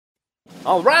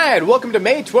All right, welcome to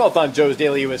May 12th on Joe's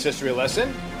Daily U.S. History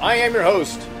Lesson. I am your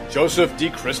host, Joseph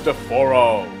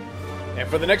DiCristoforo. And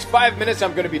for the next 5 minutes,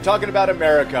 I'm going to be talking about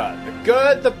America, the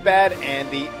good, the bad, and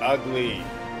the ugly.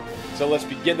 So let's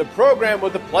begin the program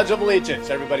with the Pledge of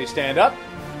Allegiance. Everybody stand up.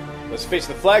 Let's face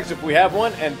the flags if we have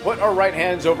one, and put our right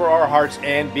hands over our hearts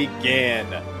and begin.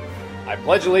 I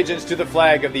pledge allegiance to the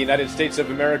flag of the United States of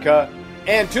America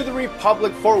and to the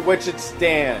republic for which it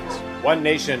stands, one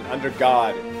nation under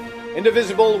God,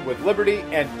 indivisible, with liberty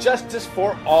and justice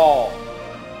for all.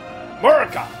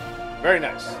 America! Very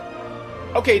nice.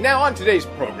 Okay, now on today's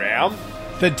program.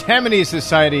 The Tammany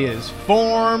Society is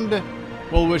formed.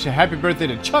 We'll wish a happy birthday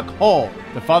to Chuck Hull,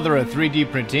 the father of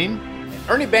 3D printing.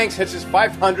 Ernie Banks hits his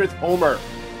 500th homer.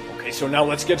 Okay, so now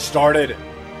let's get started.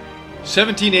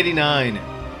 1789,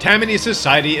 Tammany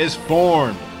Society is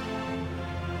formed.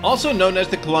 Also known as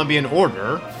the Columbian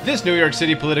Order, this New York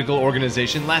City political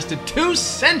organization lasted 2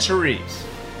 centuries.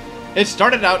 It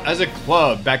started out as a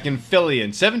club back in Philly in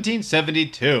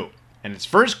 1772, and its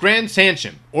first grand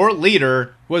sachem, or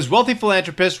leader, was wealthy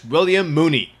philanthropist William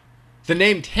Mooney. The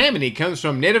name Tammany comes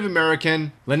from Native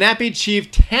American Lenape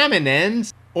chief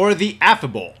Tammanyns, or the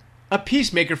Affable, a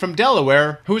peacemaker from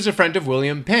Delaware who was a friend of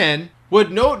William Penn, would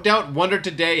no doubt wonder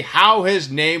today how his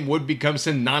name would become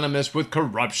synonymous with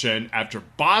corruption after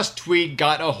Boss Tweed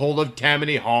got a hold of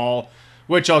Tammany Hall,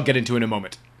 which I'll get into in a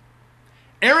moment.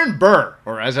 Aaron Burr,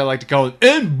 or as I like to call it,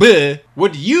 MB,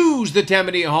 would use the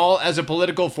Tammany Hall as a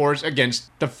political force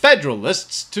against the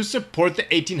Federalists to support the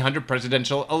 1800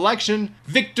 presidential election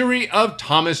victory of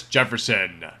Thomas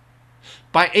Jefferson.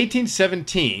 By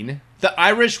 1817, the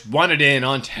Irish wanted in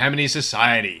on Tammany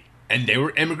Society, and they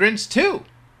were immigrants too,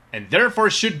 and therefore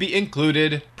should be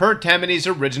included per Tammany's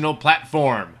original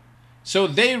platform. So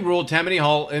they ruled Tammany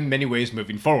Hall in many ways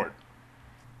moving forward.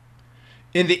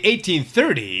 In the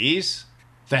 1830s,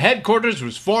 the headquarters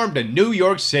was formed in New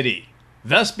York City,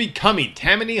 thus becoming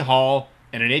Tammany Hall,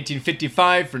 and in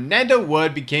 1855, Fernando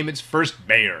Wood became its first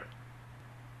mayor.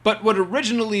 But what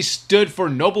originally stood for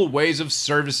noble ways of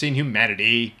servicing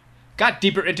humanity got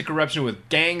deeper into corruption with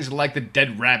gangs like the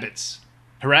Dead Rabbits,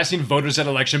 harassing voters at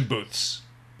election booths.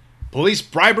 Police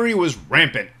bribery was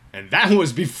rampant, and that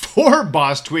was before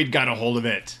Boss Tweed got a hold of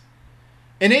it.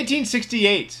 In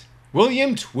 1868,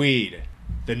 William Tweed,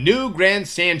 the new Grand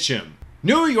Sachem,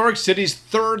 New York City's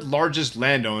third largest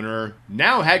landowner,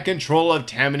 now had control of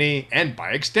Tammany and,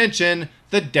 by extension,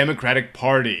 the Democratic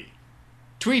Party.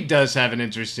 Tweed does have an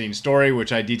interesting story,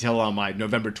 which I detail on my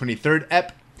November 23rd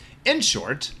ep. In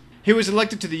short, he was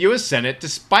elected to the U.S. Senate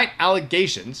despite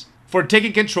allegations for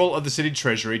taking control of the city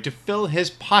treasury to fill his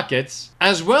pockets,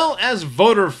 as well as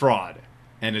voter fraud,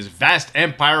 and his vast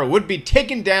empire would be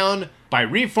taken down by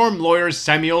reform lawyer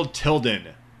Samuel Tilden.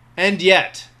 And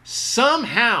yet,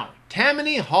 somehow,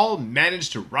 Tammany Hall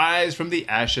managed to rise from the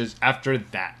ashes after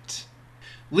that.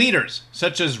 Leaders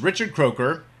such as Richard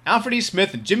Croker, Alfred E.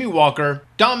 Smith, and Jimmy Walker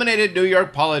dominated New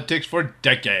York politics for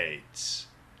decades.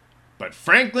 But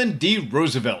Franklin D.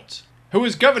 Roosevelt, who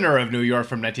was governor of New York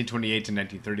from 1928 to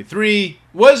 1933,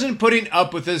 wasn't putting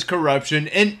up with this corruption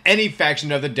in any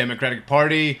faction of the Democratic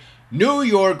Party, New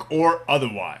York or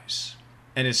otherwise,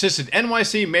 and assisted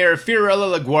NYC Mayor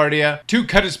Fiorello LaGuardia to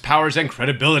cut his powers and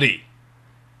credibility.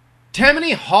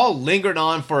 Tammany Hall lingered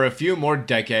on for a few more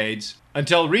decades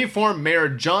until reform Mayor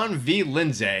John V.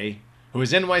 Lindsay, who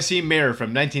was NYC Mayor from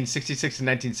 1966 to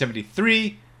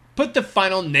 1973, put the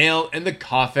final nail in the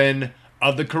coffin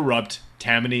of the corrupt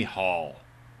Tammany Hall.